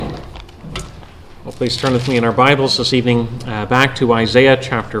Well, please turn with me in our Bibles this evening back to Isaiah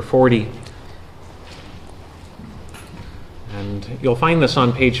chapter 40. And you'll find this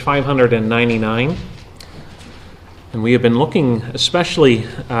on page 599. And we have been looking especially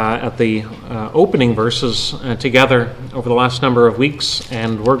at the opening verses together over the last number of weeks,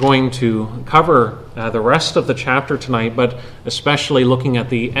 and we're going to cover the rest of the chapter tonight, but especially looking at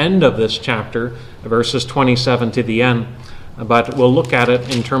the end of this chapter, verses 27 to the end. But we'll look at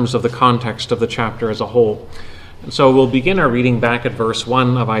it in terms of the context of the chapter as a whole. And so we'll begin our reading back at verse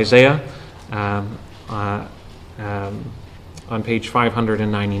 1 of Isaiah on page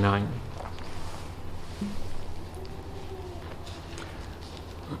 599.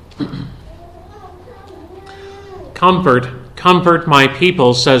 Comfort, comfort my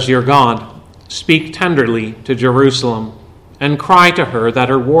people, says your God. Speak tenderly to Jerusalem, and cry to her that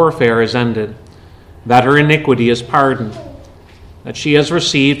her warfare is ended, that her iniquity is pardoned, that she has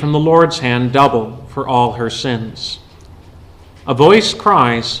received from the Lord's hand double for all her sins. A voice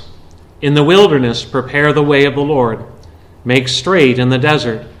cries, in the wilderness prepare the way of the Lord, make straight in the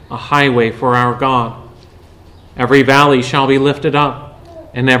desert a highway for our God. Every valley shall be lifted up,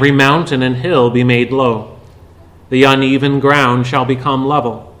 and every mountain and hill be made low. The uneven ground shall become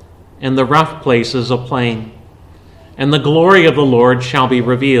level, and the rough places a plain. And the glory of the Lord shall be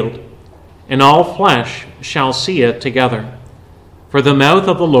revealed, and all flesh shall see it together. For the mouth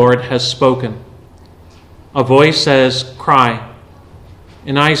of the Lord has spoken. A voice says, cry.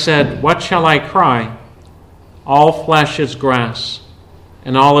 And I said, what shall I cry? All flesh is grass,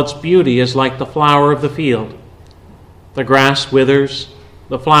 and all its beauty is like the flower of the field. The grass withers,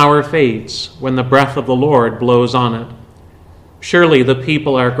 the flower fades, when the breath of the Lord blows on it. Surely the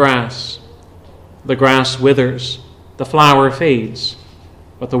people are grass. The grass withers, the flower fades,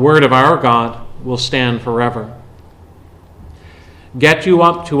 but the word of our God will stand forever. Get you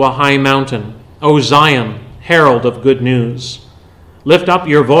up to a high mountain, O Zion, herald of good news. Lift up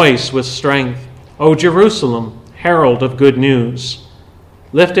your voice with strength, O Jerusalem, herald of good news.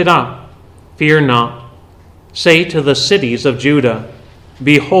 Lift it up, fear not. Say to the cities of Judah,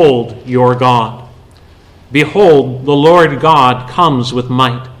 behold your God. Behold, the Lord God comes with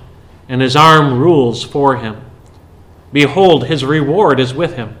might, and his arm rules for him. Behold, his reward is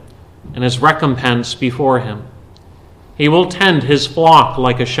with him, and his recompense before him. He will tend his flock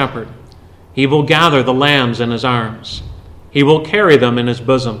like a shepherd. He will gather the lambs in his arms. He will carry them in his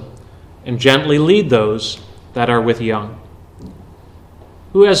bosom, and gently lead those that are with young.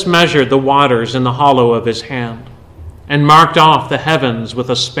 Who has measured the waters in the hollow of his hand, and marked off the heavens with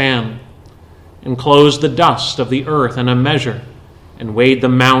a span, enclosed the dust of the earth in a measure, and weighed the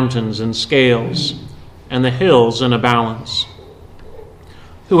mountains in scales, and the hills in a balance?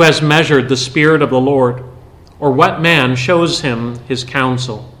 Who has measured the Spirit of the Lord, or what man shows him his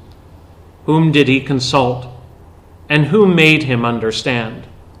counsel? Whom did he consult, and who made him understand?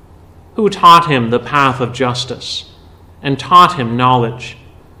 Who taught him the path of justice, and taught him knowledge,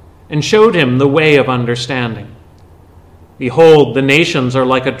 and showed him the way of understanding? Behold, the nations are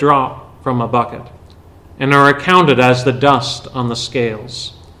like a drop from a bucket, and are accounted as the dust on the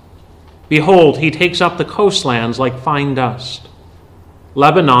scales. Behold, he takes up the coastlands like fine dust.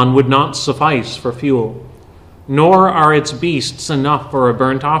 Lebanon would not suffice for fuel, nor are its beasts enough for a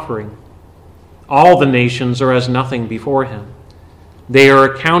burnt offering. All the nations are as nothing before him. They are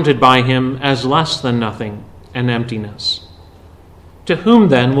accounted by him as less than nothing and emptiness. To whom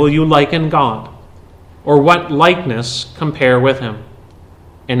then will you liken God? Or what likeness compare with him?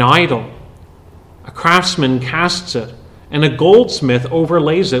 An idol. A craftsman casts it, and a goldsmith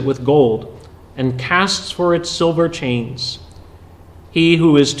overlays it with gold, and casts for it silver chains. He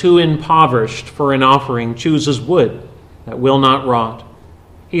who is too impoverished for an offering chooses wood that will not rot.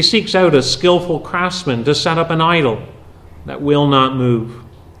 He seeks out a skillful craftsman to set up an idol that will not move.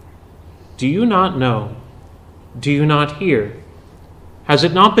 Do you not know? Do you not hear? Has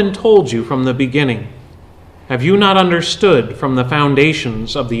it not been told you from the beginning? Have you not understood from the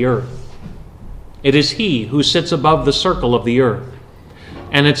foundations of the earth? It is he who sits above the circle of the earth,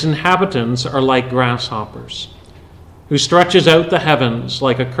 and its inhabitants are like grasshoppers, who stretches out the heavens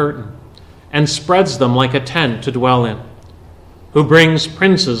like a curtain, and spreads them like a tent to dwell in, who brings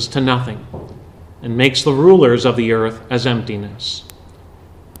princes to nothing, and makes the rulers of the earth as emptiness.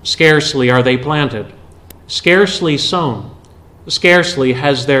 Scarcely are they planted, scarcely sown, scarcely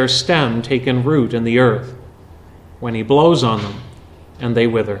has their stem taken root in the earth, when he blows on them, and they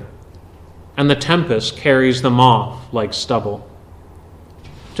wither, and the tempest carries them off like stubble.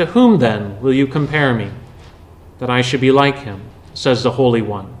 To whom then will you compare me, that I should be like him, says the Holy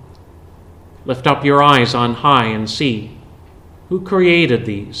One? Lift up your eyes on high and see. Who created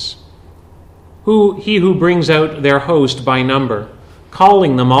these? He who brings out their host by number,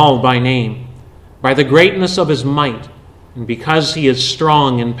 calling them all by name, by the greatness of his might, and because he is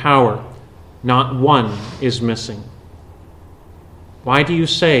strong in power, not one is missing. Why do you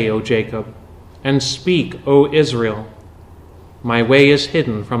say, O Jacob, and speak, O Israel, my way is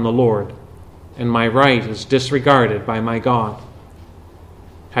hidden from the Lord, and my right is disregarded by my God?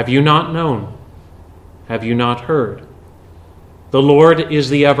 Have you not known? Have you not heard? The Lord is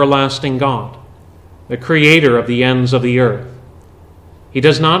the everlasting God, the creator of the ends of the earth. He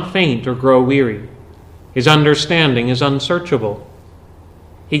does not faint or grow weary. His understanding is unsearchable.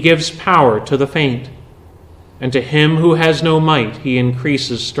 He gives power to the faint, and to him who has no might he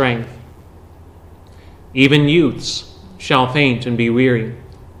increases strength. Even youths shall faint and be weary,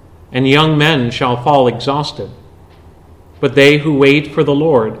 and young men shall fall exhausted. But they who wait for the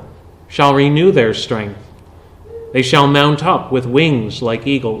Lord shall renew their strength. They shall mount up with wings like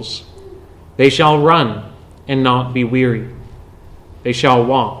eagles. They shall run and not be weary. They shall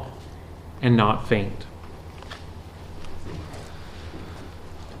walk and not faint.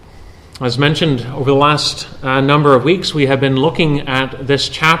 As mentioned, over the last number of weeks, we have been looking at this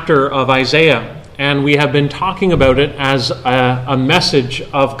chapter of Isaiah, and we have been talking about it as a message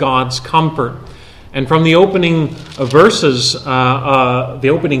of God's comfort. And from the opening verses, the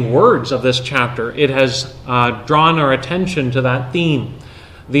opening words of this chapter, it has drawn our attention to that theme,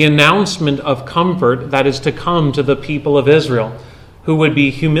 the announcement of comfort that is to come to the people of Israel, who would be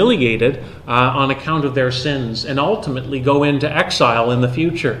humiliated on account of their sins and ultimately go into exile in the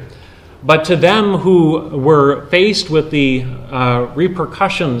future. But to them who were faced with the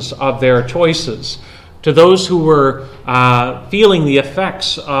repercussions of their choices, to those who were feeling the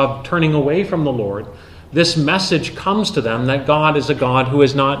effects of turning away from the Lord, this message comes to them that God is a God who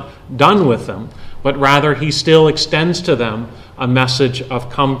is not done with them, but rather he still extends to them a message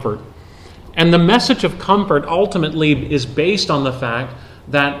of comfort. And the message of comfort ultimately is based on the fact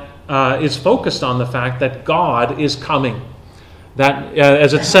that, is focused on the fact that God is coming. That,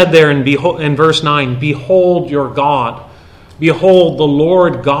 as it said there in verse 9, behold your God. Behold, the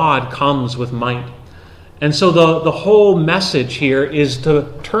Lord God comes with might. And so the whole message here is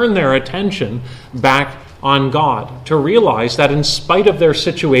to turn their attention back on God, to realize that in spite of their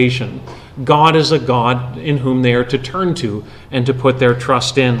situation, God is a God in whom they are to turn to and to put their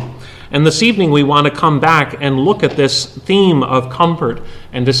trust in. And this evening we want to come back and look at this theme of comfort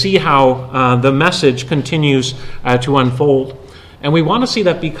and to see how the message continues to unfold. And we want to see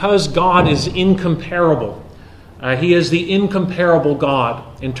that because God is incomparable, he is the incomparable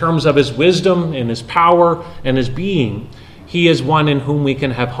God in terms of his wisdom and his power and his being. He is one in whom we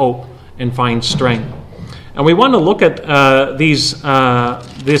can have hope and find strength. And we want to look at this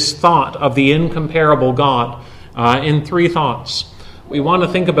thought of the incomparable God in three thoughts. We want to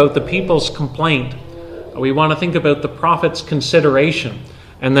think about the people's complaint. We want to think about the prophet's consideration.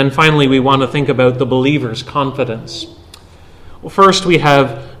 And then finally, we want to think about the believer's confidence. Well, first, we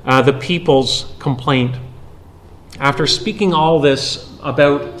have the people's complaint. After speaking all this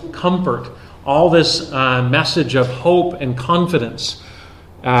about comfort, all this message of hope and confidence,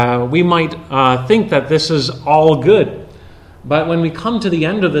 we might think that this is all good. But when we come to the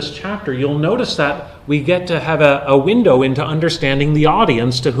end of this chapter, you'll notice that we get to have a window into understanding the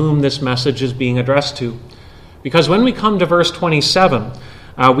audience to whom this message is being addressed to. Because when we come to verse 27,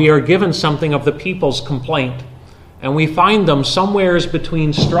 we are given something of the people's complaint. And we find them somewheres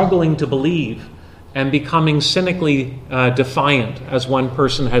between struggling to believe and becoming cynically defiant, as one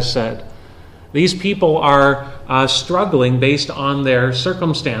person has said. These people are struggling based on their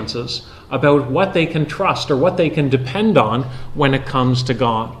circumstances about what they can trust or what they can depend on when it comes to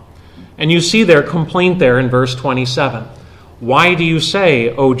God. And you see their complaint there in verse 27. Why do you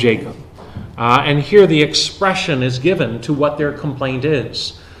say, O Jacob? And here the expression is given to what their complaint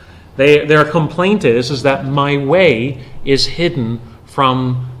is. Their complaint is that my way is hidden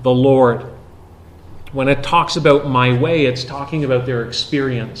from the Lord. When it talks about my way, it's talking about their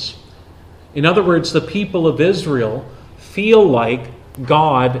experience. In other words, the people of Israel feel like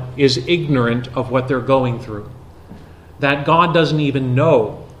God is ignorant of what they're going through. That God doesn't even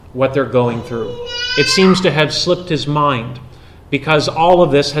know what they're going through. It seems to have slipped his mind because all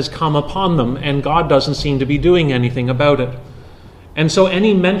of this has come upon them and God doesn't seem to be doing anything about it. And so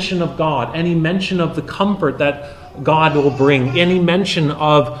any mention of God, any mention of the comfort that God will bring, any mention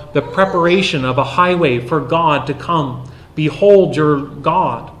of the preparation of a highway for God to come, behold your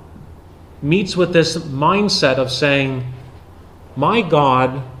God, meets with this mindset of saying, my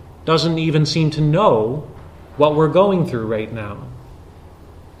God doesn't even seem to know what we're going through right now.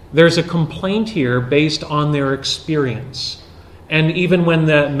 There's a complaint here based on their experience. And even when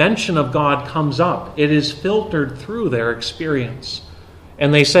the mention of God comes up, it is filtered through their experience.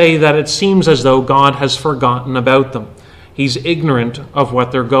 And they say that it seems as though God has forgotten about them. He's ignorant of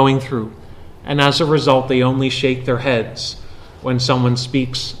what they're going through. And as a result, they only shake their heads when someone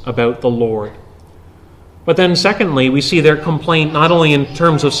speaks about the Lord. But then secondly, we see their complaint not only in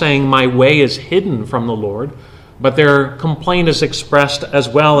terms of saying, my way is hidden from the Lord, but their complaint is expressed as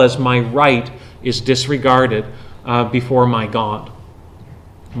well as my right is disregarded before my God.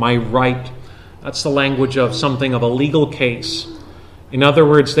 My right. That's the language of something of a legal case. In other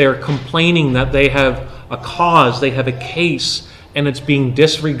words, they are complaining that they have a cause, they have a case, and it's being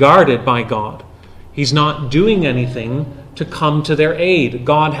disregarded by God. He's not doing anything to come to their aid.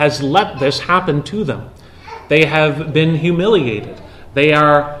 God has let this happen to them. They have been humiliated. They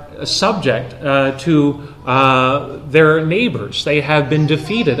are subject to their neighbors. They have been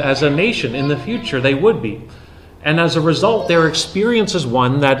defeated as a nation. In the future, they would be. And as a result, their experience is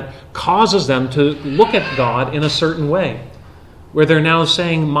one that causes them to look at God in a certain way, where they're now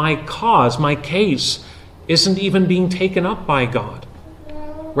saying, my cause, my case, isn't even being taken up by God.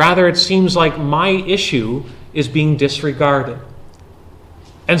 Rather, it seems like my issue is being disregarded.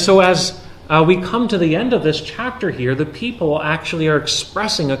 And so as we come to the end of this chapter here, the people actually are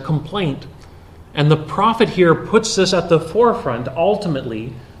expressing a complaint. And the prophet here puts this at the forefront,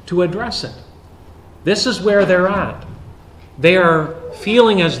 ultimately, to address it. This is where they're at. They are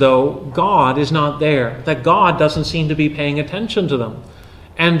feeling as though God is not there, that God doesn't seem to be paying attention to them.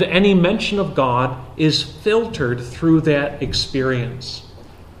 And any mention of God is filtered through that experience.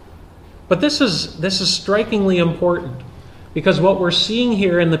 But this is strikingly important, because what we're seeing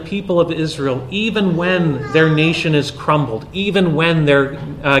here in the people of Israel, even when their nation is crumbled, even when their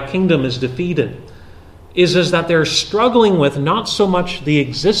kingdom is defeated, is that they're struggling with not so much the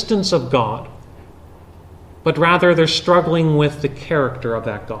existence of God, but rather they're struggling with the character of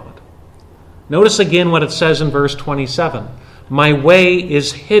that God. Notice again what it says in verse 27. My way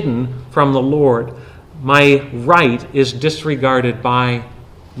is hidden from the Lord. My right is disregarded by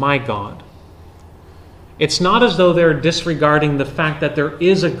my God. It's not as though they're disregarding the fact that there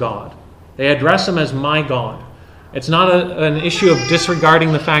is a God. They address him as my God. It's not an issue of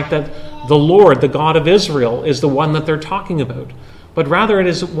disregarding the fact that the Lord, the God of Israel, is the one that they're talking about. But rather it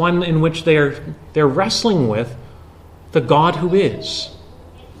is one in which they're wrestling with the God who is.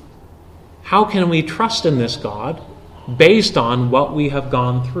 How can we trust in this God based on what we have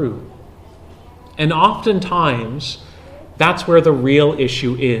gone through? And oftentimes, that's where the real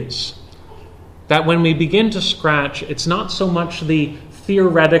issue is. That when we begin to scratch, it's not so much the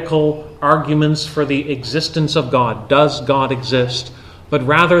theoretical arguments for the existence of God. Does God exist? But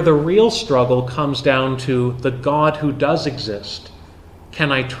rather the real struggle comes down to the God who does exist.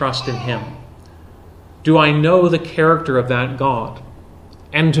 Can I trust in him? Do I know the character of that God?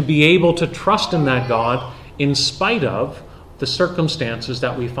 And to be able to trust in that God in spite of the circumstances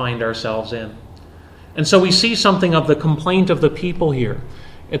that we find ourselves in. And so we see something of the complaint of the people here.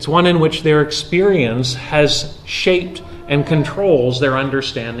 It's one in which their experience has shaped and controls their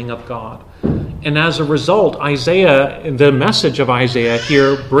understanding of God. And as a result, Isaiah, the message of Isaiah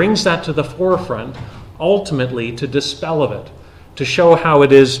here, brings that to the forefront, ultimately to dispel of it, to show how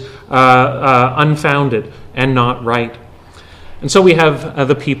it is unfounded and not right. And so we have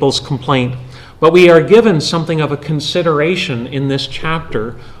the people's complaint. But we are given something of a consideration in this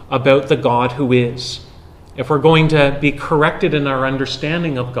chapter about the God who is. If we're going to be corrected in our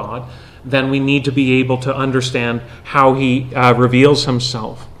understanding of God, then we need to be able to understand how he reveals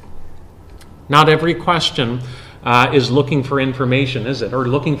himself. Not every question is looking for information, is it? Or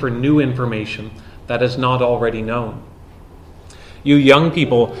looking for new information that is not already known. You young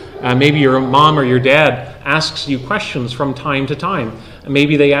people, maybe your mom or your dad asks you questions from time to time.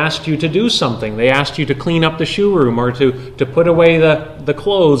 Maybe they asked you to do something. They asked you to clean up the shoe room or to put away the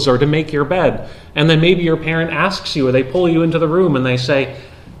clothes or to make your bed. And then maybe your parent asks you, or they pull you into the room and they say,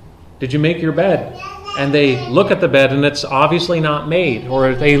 did you make your bed? And they look at the bed and it's obviously not made.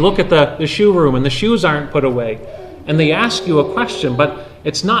 Or they look at the shoe room and the shoes aren't put away. And they ask you a question, but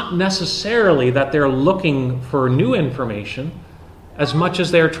it's not necessarily that they're looking for new information as much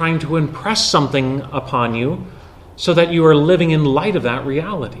as they're trying to impress something upon you so that you are living in light of that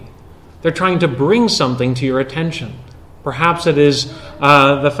reality. They're trying to bring something to your attention. Perhaps it is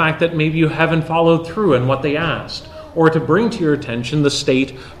the fact that maybe you haven't followed through in what they asked, or to bring to your attention the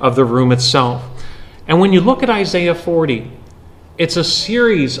state of the room itself. And when you look at Isaiah 40, it's a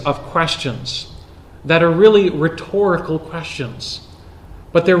series of questions that are really rhetorical questions,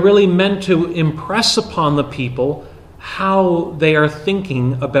 but they're really meant to impress upon the people how they are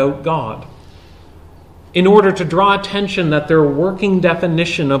thinking about God. in order to draw attention that their working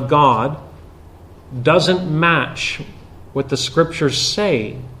definition of God doesn't match what the Scriptures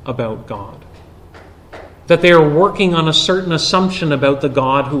say about God. That they are working on a certain assumption about the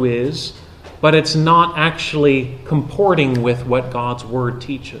God who is, but it's not actually comporting with what God's Word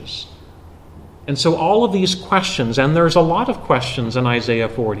teaches. And so all of these questions, and there's a lot of questions in Isaiah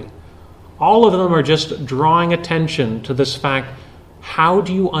 40, all of them are just drawing attention to this fact: how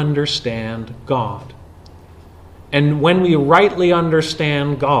do you understand God? And when we rightly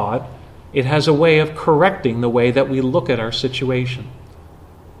understand God, it has a way of correcting the way that we look at our situation.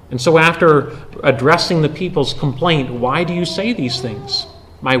 And so after addressing the people's complaint, why do you say these things?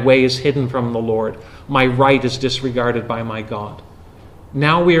 My way is hidden from the Lord. My right is disregarded by my God.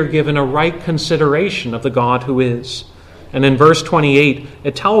 Now we are given a right consideration of the God who is. And in verse 28,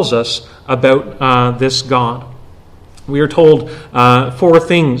 it tells us about this God. We are told 4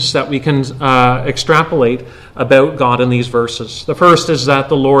 things that we can extrapolate about God in these verses. The first is that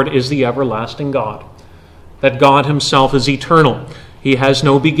the Lord is the everlasting God, that God himself is eternal. He has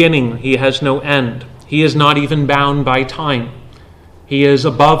no beginning. He has no end. He is not even bound by time. He is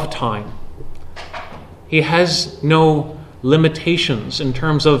above time. He has no limitations in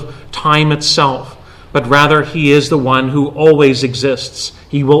terms of time itself, but rather he is the one who always exists.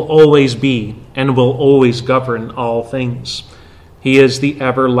 He will always be and will always govern all things. He is the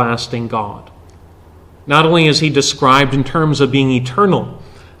everlasting God. Not only is he described in terms of being eternal,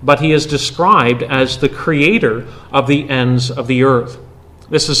 but he is described as the creator of the ends of the earth.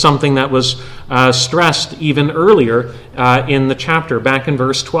 This is something that was stressed even earlier in the chapter, back in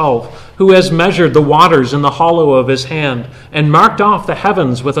verse 12. Who has measured the waters in the hollow of his hand, and marked off the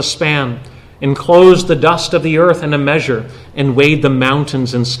heavens with a span, enclosed the dust of the earth in a measure, and weighed the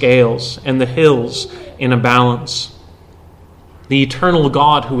mountains in scales, and the hills in a balance. The eternal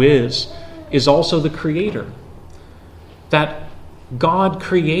God who is also the creator. That God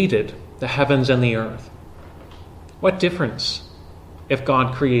created the heavens and the earth. What difference if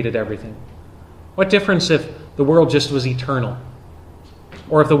God created everything? What difference if the world just was eternal?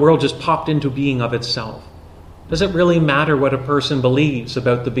 Or if the world just popped into being of itself? Does it really matter what a person believes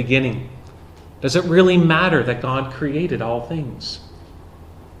about the beginning? Does it really matter that God created all things?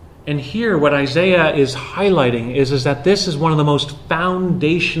 And here what Isaiah is highlighting is that this is one of the most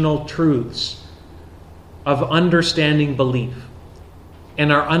foundational truths of understanding belief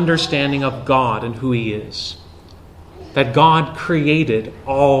and our understanding of God and who he is. That God created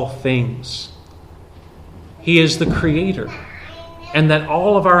all things. He is the creator. And that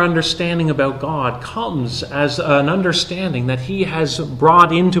all of our understanding about God comes as an understanding that he has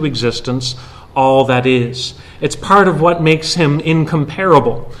brought into existence all that is. It's part of what makes him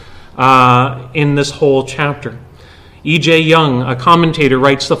incomparable in this whole chapter. E.J. Young, a commentator,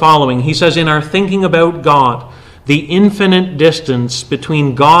 writes the following. He says, in our thinking about God, the infinite distance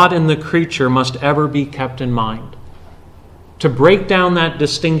between God and the creature must ever be kept in mind. To break down that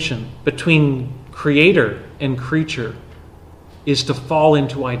distinction between creator and creature is to fall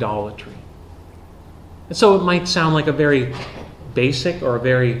into idolatry. And so it might sound like a very basic or a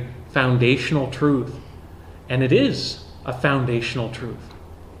very foundational truth. And it is a foundational truth.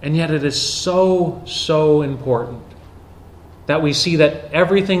 And yet it is so, so important that we see that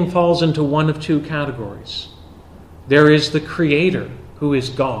everything falls into one of 2 categories. There is the creator, who is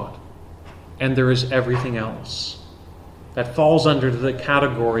God, and there is everything else that falls under the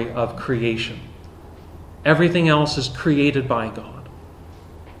category of creation. Everything else is created by God.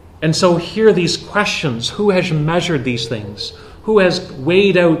 And so here these questions: who has measured these things? Who has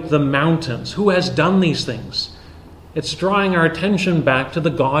weighed out the mountains? Who has done these things? It's drawing our attention back to the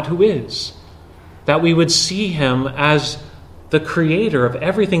God who is. That we would see him as the creator of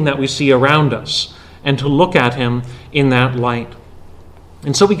everything that we see around us, and to look at him in that light.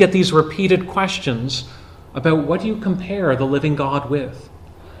 And so we get these repeated questions about what do you compare the living God with?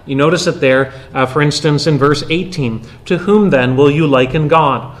 You notice it there, for instance, in verse 18. To whom then will you liken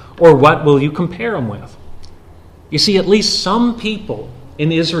God? Or what will you compare him with? You see, at least some people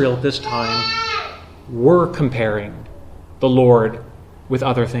in Israel at this time were comparing the Lord with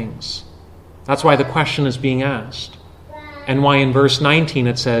other things. That's why the question is being asked. And why in verse 19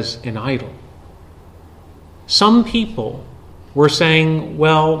 it says, an idol. Some people were saying,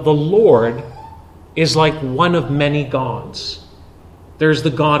 well, the Lord is like one of many gods. There's the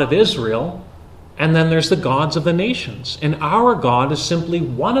God of Israel, and then there's the gods of the nations. And our God is simply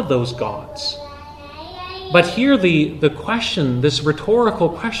one of those gods. But here the question, this rhetorical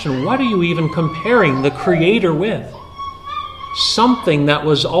question, what are you even comparing the Creator with? Something that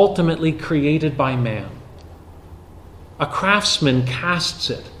was ultimately created by man. A craftsman casts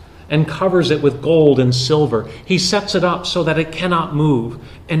it, and covers it with gold and silver. He sets it up so that it cannot move.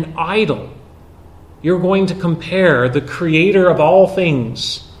 An idol. You're going to compare the creator of all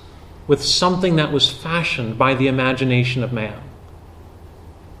things with something that was fashioned by the imagination of man.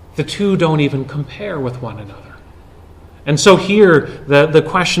 The two don't even compare with one another. And so here, the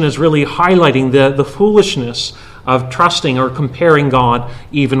question is really highlighting the foolishness of trusting or comparing God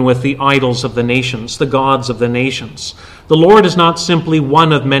even with the idols of the nations, the gods of the nations. The Lord is not simply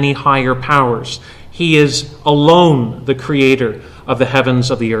one of many higher powers. He is alone the creator of the heavens,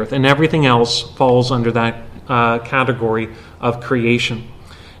 of the earth, and everything else falls under that category of creation.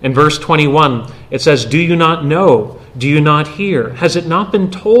 In verse 21, it says, "Do you not know? Do you not hear? Has it not been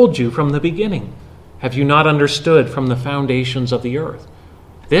told you from the beginning? Have you not understood from the foundations of the earth?"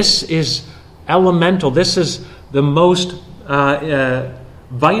 This is elemental. This is the most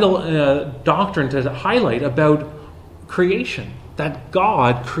vital doctrine to highlight about creation, that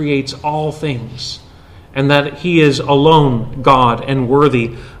God creates all things, and that he is alone God and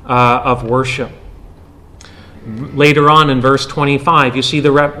worthy of worship. Later on in verse 25, you see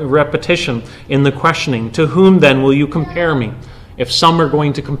the repetition in the questioning. "To whom then will you compare me?" If some are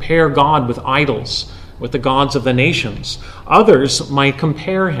going to compare God with idols, with the gods of the nations, others might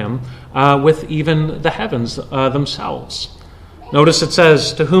compare him with even the heavens themselves. Notice it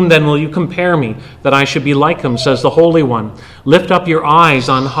says, "To whom then will you compare me, that I should be like him, says the Holy One? Lift up your eyes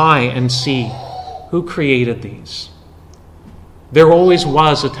on high and see. Who created these?" There always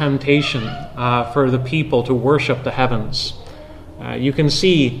was a temptation for the people to worship the heavens. You can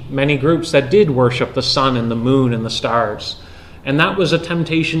see many groups that did worship the sun and the moon and the stars. And that was a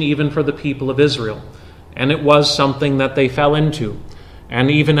temptation even for the people of Israel. And it was something that they fell into. And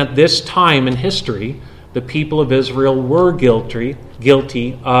even at this time in history, the people of Israel were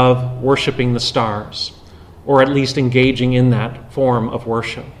guilty of worshiping the stars, or at least engaging in that form of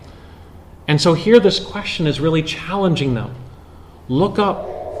worship. And so here this question is really challenging them. Look up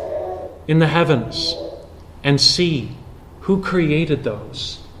in the heavens and see who created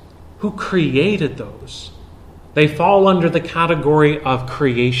those. Who created those? They fall under the category of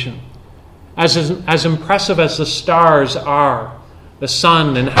creation. As impressive as the stars are, the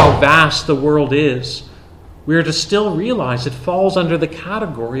sun, and how vast the world is, we are to still realize it falls under the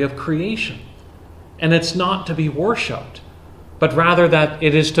category of creation. And it's not to be worshipped, but rather that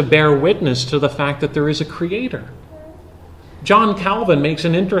it is to bear witness to the fact that there is a creator. John Calvin makes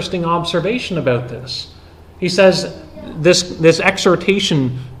an interesting observation about this. He says this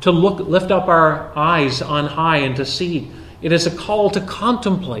exhortation to lift up our eyes on high and to see, it is a call to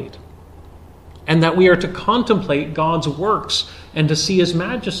contemplate, and that we are to contemplate God's works and to see his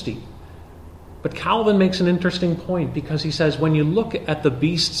majesty. But Calvin makes an interesting point, because he says when you look at the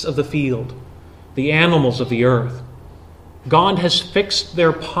beasts of the field, the animals of the earth, God has fixed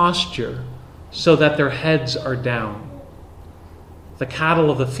their posture so that their heads are down. The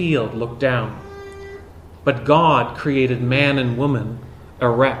cattle of the field look down. But God created man and woman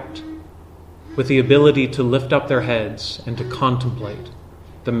erect, with the ability to lift up their heads and to contemplate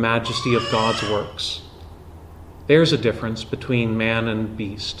the majesty of God's works. There's a difference between man and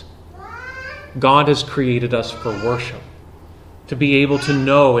beast. God has created us for worship, to be able to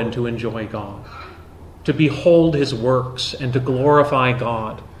know and to enjoy God, to behold his works and to glorify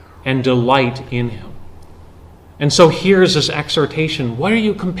God and delight in him. And so here's this exhortation. What are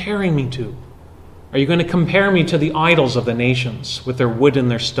you comparing me to? Are you going to compare me to the idols of the nations with their wood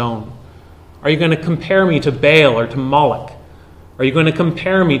and their stone? Are you going to compare me to Baal or to Moloch? Are you going to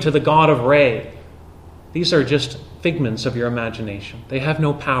compare me to the god of Re? These are just figments of your imagination. They have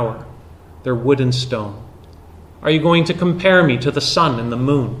no power. They're wood and stone. Are you going to compare me to the sun and the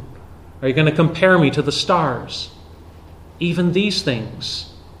moon? Are you going to compare me to the stars? Even these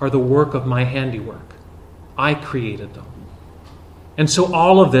things are the work of my handiwork. I created them. And so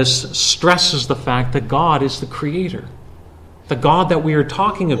all of this stresses the fact that God is the creator. The God that we are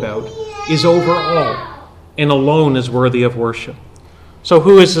talking about is over all and alone is worthy of worship. So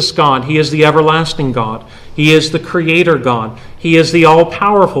who is this God? He is the everlasting God. He is the creator God. He is the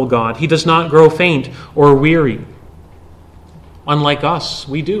all-powerful God. He does not grow faint or weary. Unlike us,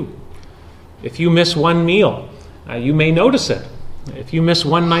 we do. If you miss one meal, you may notice it. If you miss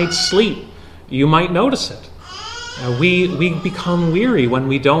one night's sleep, you might notice it. We become weary when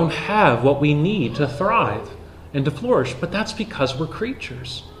we don't have what we need to thrive and to flourish, but that's because we're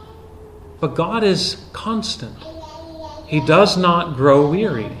creatures. But God is constant. He does not grow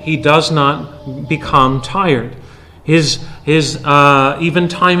weary. He does not become tired. His even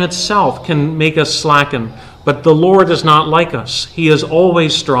time itself can make us slacken, but the Lord is not like us. He is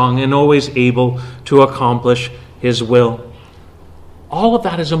always strong and always able to accomplish his will. All of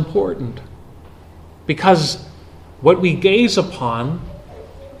that is important because what we gaze upon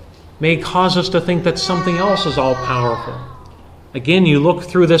may cause us to think that something else is all-powerful. Again, you look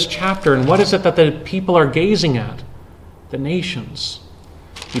through this chapter, and what is it that the people are gazing at? The nations.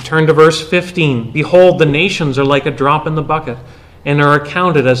 You turn to verse 15. Behold, the nations are like a drop in the bucket and are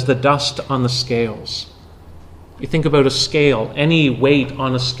accounted as the dust on the scales. You think about a scale. Any weight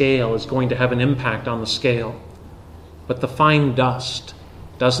on a scale is going to have an impact on the scale. But the fine dust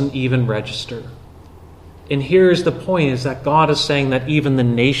doesn't even register. And here's the point, is that God is saying that even the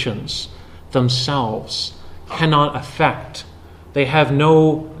nations themselves cannot affect. They have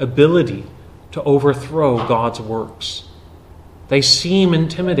no ability to overthrow God's works. They seem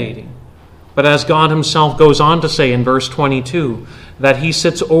intimidating. But as God himself goes on to say in verse 22, that he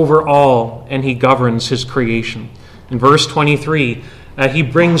sits over all and he governs his creation. In verse 23, he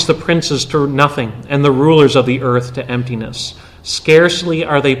brings the princes to nothing and the rulers of the earth to emptiness. Scarcely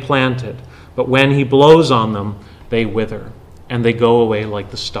are they planted, but when he blows on them, they wither, and they go away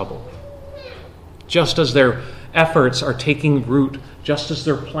like the stubble. Just as their efforts are taking root, just as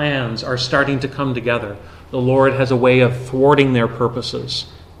their plans are starting to come together, the Lord has a way of thwarting their purposes,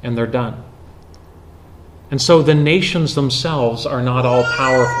 and they're done. And so the nations themselves are not all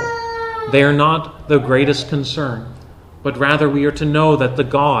powerful. They are not the greatest concern, but rather we are to know that the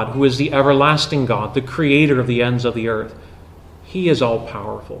God, who is the everlasting God, the creator of the ends of the earth, he is all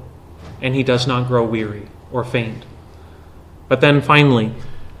powerful, and he does not grow weary or faint. But then finally,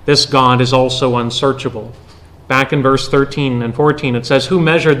 this God is also unsearchable. Back in verse 13 and 14, it says, Who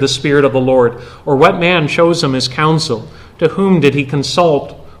measured the Spirit of the Lord? Or what man shows him his counsel? To whom did he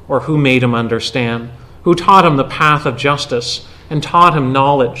consult? Or who made him understand? Who taught him the path of justice, and taught him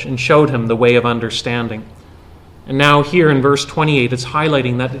knowledge, and showed him the way of understanding? And now here in verse 28, it's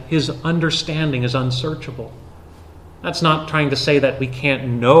highlighting that his understanding is unsearchable. That's not trying to say that we can't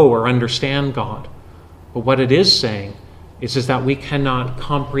know or understand God. But what it is saying is that we cannot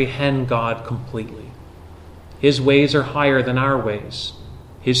comprehend God completely. His ways are higher than our ways.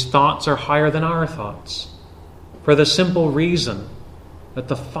 His thoughts are higher than our thoughts. For the simple reason that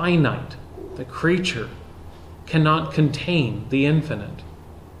the finite, the creature, cannot contain the infinite.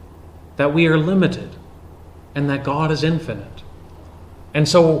 That we are limited and that God is infinite. And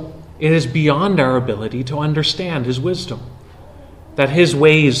so it is beyond our ability to understand his wisdom. That his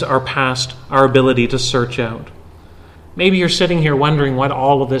ways are past our ability to search out. Maybe you're sitting here wondering what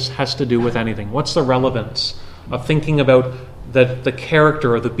all of this has to do with anything. What's the relevance of thinking about the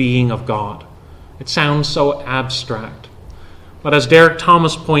character or the being of God? It sounds so abstract. But as Derek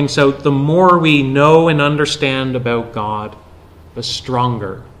Thomas points out, the more we know and understand about God, the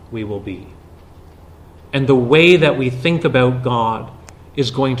stronger we will be. And the way that we think about God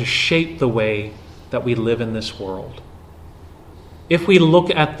is going to shape the way that we live in this world. If we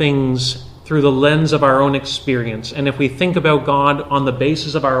look at things through the lens of our own experience, and if we think about God on the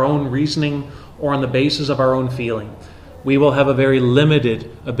basis of our own reasoning or on the basis of our own feeling, we will have a very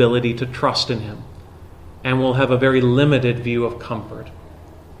limited ability to trust in him, and we'll have a very limited view of comfort.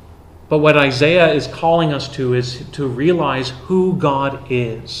 But what Isaiah is calling us to is to realize who God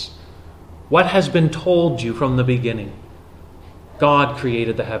is. What has been told you from the beginning? God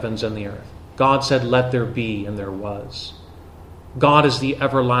created the heavens and the earth. God said, "Let there be," and there was. God is the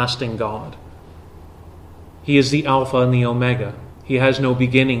everlasting God. He is the Alpha and the Omega. He has no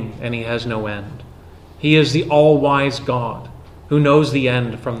beginning and he has no end. He is the all-wise God who knows the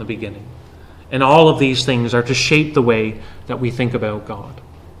end from the beginning. And all of these things are to shape the way that we think about God.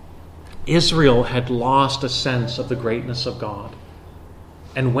 Israel had lost a sense of the greatness of God.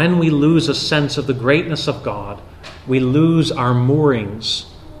 And when we lose a sense of the greatness of God, we lose our moorings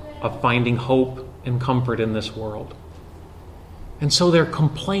of finding hope and comfort in this world. And so their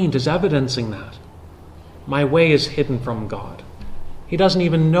complaint is evidencing that. My way is hidden from God. He doesn't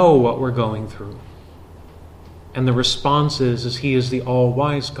even know what we're going through. And the response is he is the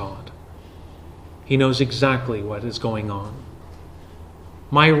all-wise God. He knows exactly what is going on.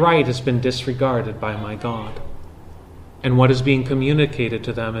 My right has been disregarded by my God. And what is being communicated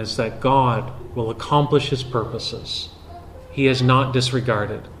to them is that God will accomplish his purposes. He has not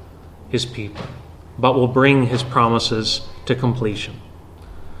disregarded his people, but will bring his promises to completion.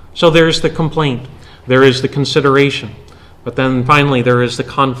 So there's the complaint, there is the consideration, but then finally there is the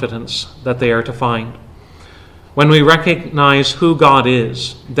confidence that they are to find. When we recognize who God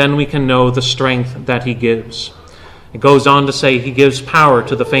is, then we can know the strength that he gives. It goes on to say he gives power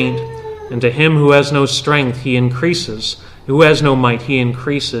to the faint, and to him who has no strength he increases, who has no might he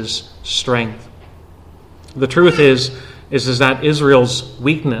increases strength. The truth is that Israel's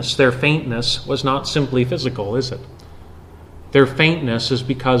weakness, their faintness, was not simply physical, is it? Their faintness is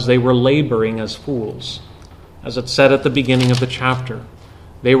because they were laboring as fools. As it said at the beginning of the chapter,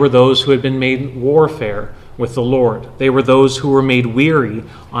 they were those who had been made warfare with the Lord. They were those who were made weary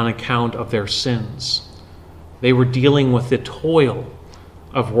on account of their sins. They were dealing with the toil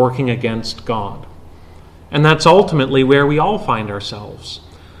of working against God. And that's ultimately where we all find ourselves.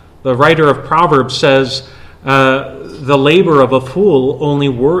 The writer of Proverbs says, the labor of a fool only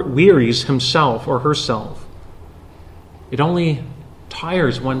wearies himself or herself. It only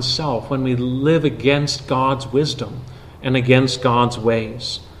tires oneself when we live against God's wisdom and against God's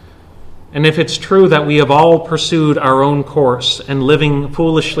ways. And if it's true that we have all pursued our own course and living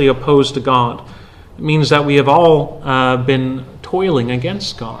foolishly opposed to God, it means that we have all been toiling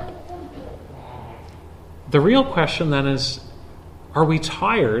against God. The real question then is, are we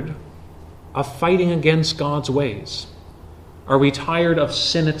tired of fighting against God's ways? Are we tired of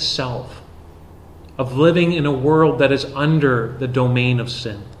sin itself, of living in a world that is under the domain of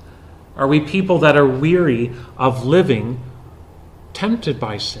sin? Are we people that are weary of living tempted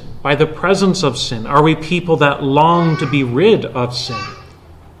by sin, by the presence of sin? Are we people that long to be rid of sin?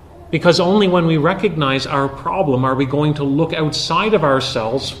 Because only when we recognize our problem are we going to look outside of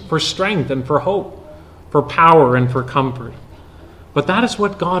ourselves for strength and for hope, for power and for comfort. But that is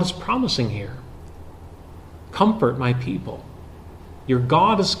what God is promising here. Comfort my people. Your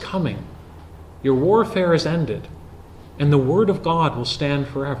God is coming. Your warfare is ended, and the word of God will stand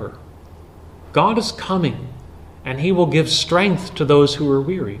forever. God is coming, and he will give strength to those who are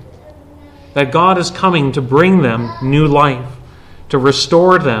weary. That God is coming to bring them new life, to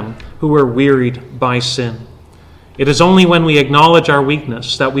restore them who are wearied by sin. It is only when we acknowledge our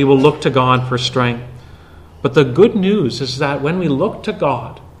weakness that we will look to God for strength. But the good news is that when we look to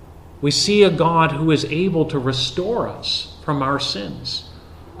God, we see a God who is able to restore us from our sins,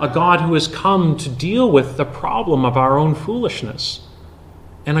 a God who has come to deal with the problem of our own foolishness,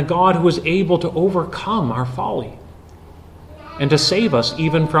 and a God who is able to overcome our folly and to save us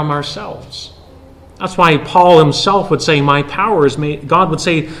even from ourselves. That's why Paul himself would say, God would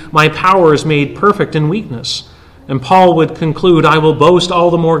say, my power is made perfect in weakness. And Paul would conclude, I will boast all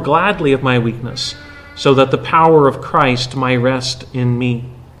the more gladly of my weakness, so that the power of Christ might rest in me.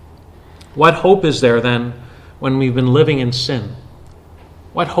 What hope is there then when we've been living in sin?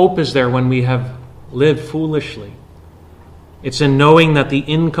 What hope is there when we have lived foolishly? It's in knowing that the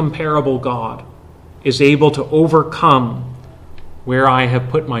incomparable God is able to overcome where I have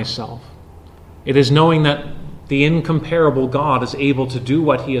put myself. It is knowing that the incomparable God is able to do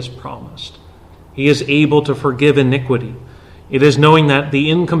what he has promised. He is able to forgive iniquity. It is knowing that the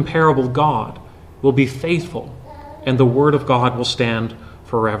incomparable God will be faithful, and the word of God will stand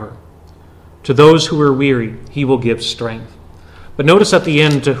forever. To those who are weary, he will give strength. But notice at the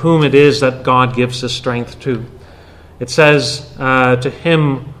end to whom it is that God gives his strength to. It says, to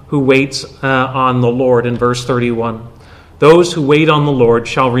him who waits on the Lord in verse 31. Those who wait on the Lord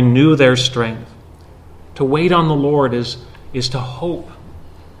shall renew their strength. To wait on the Lord is to hope.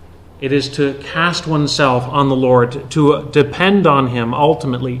 It is to cast oneself on the Lord, to depend on him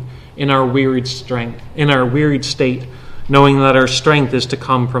ultimately in our wearied strength, in our wearied state, knowing that our strength is to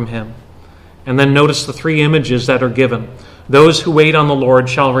come from him. And then notice the three images that are given. Those who wait on the Lord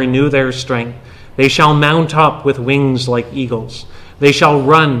shall renew their strength. They shall mount up with wings like eagles. They shall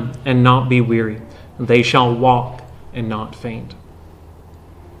run and not be weary. And they shall walk and not faint.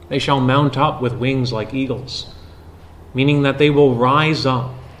 They shall mount up with wings like eagles, meaning that they will rise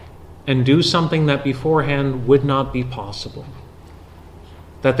up and do something that beforehand would not be possible.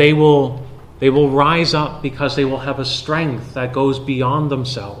 That they will rise up because they will have a strength that goes beyond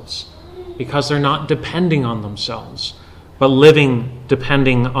themselves, because they're not depending on themselves, but living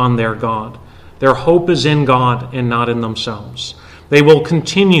depending on their God. Their hope is in God and not in themselves. They will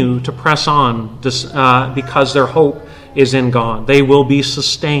continue to press on because their hope is in God. They will be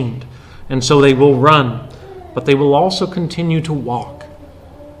sustained, and so they will run, but they will also continue to walk.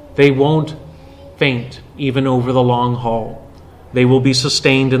 They won't faint even over the long haul. They will be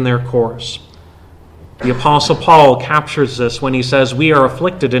sustained in their course. The Apostle Paul captures this when he says, we are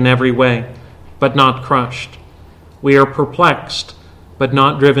afflicted in every way, but not crushed. We are perplexed, but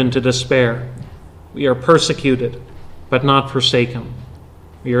not driven to despair. We are persecuted, but not forsaken.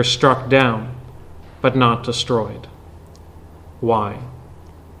 We are struck down, but not destroyed. Why?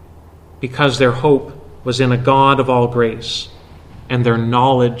 Because their hope was in a God of all grace, and their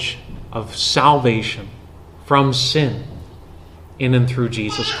knowledge of salvation from sin in and through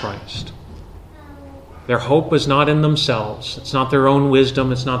Jesus Christ. Their hope was not in themselves. It's not their own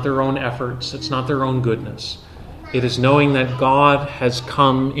wisdom. It's not their own efforts. It's not their own goodness. It is knowing that God has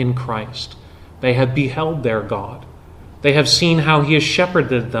come in Christ. They have beheld their God. They have seen how he has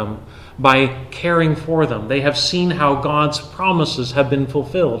shepherded them by caring for them. They have seen how God's promises have been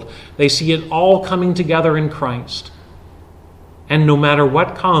fulfilled. They see it all coming together in Christ. And no matter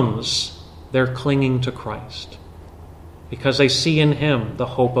what comes, they're clinging to Christ because they see in him the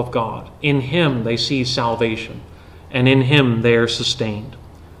hope of God. In him they see salvation, and in him they are sustained.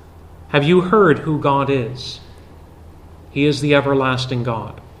 Have you heard who God is? He is the everlasting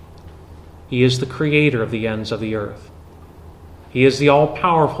God. He is the creator of the ends of the earth. He is the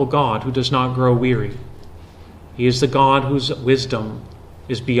all-powerful God who does not grow weary. He is the God whose wisdom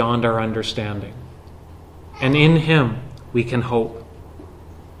is beyond our understanding. And in him we can hope,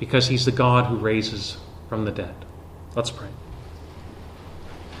 because he's the God who raises from the dead. Let's pray.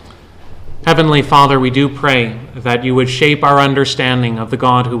 Heavenly Father, we do pray that you would shape our understanding of the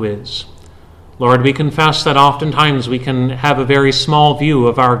God who is. Lord, we confess that oftentimes we can have a very small view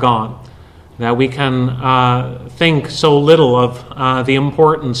of our God, that we can think so little of the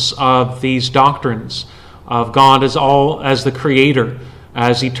importance of these doctrines of God as the Creator,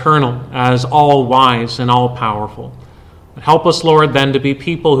 as eternal, as all-wise and all-powerful. But help us, Lord, then to be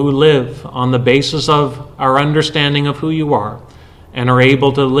people who live on the basis of our understanding of who you are and are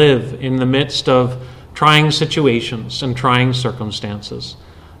able to live in the midst of trying situations and trying circumstances.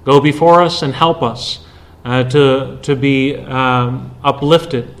 Go before us and help us to be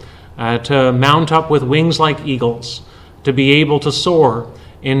uplifted, to mount up with wings like eagles, to be able to soar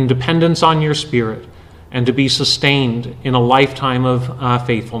in dependence on your Spirit, and to be sustained in a lifetime of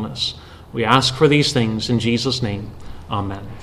faithfulness. We ask for these things in Jesus' name. Amen.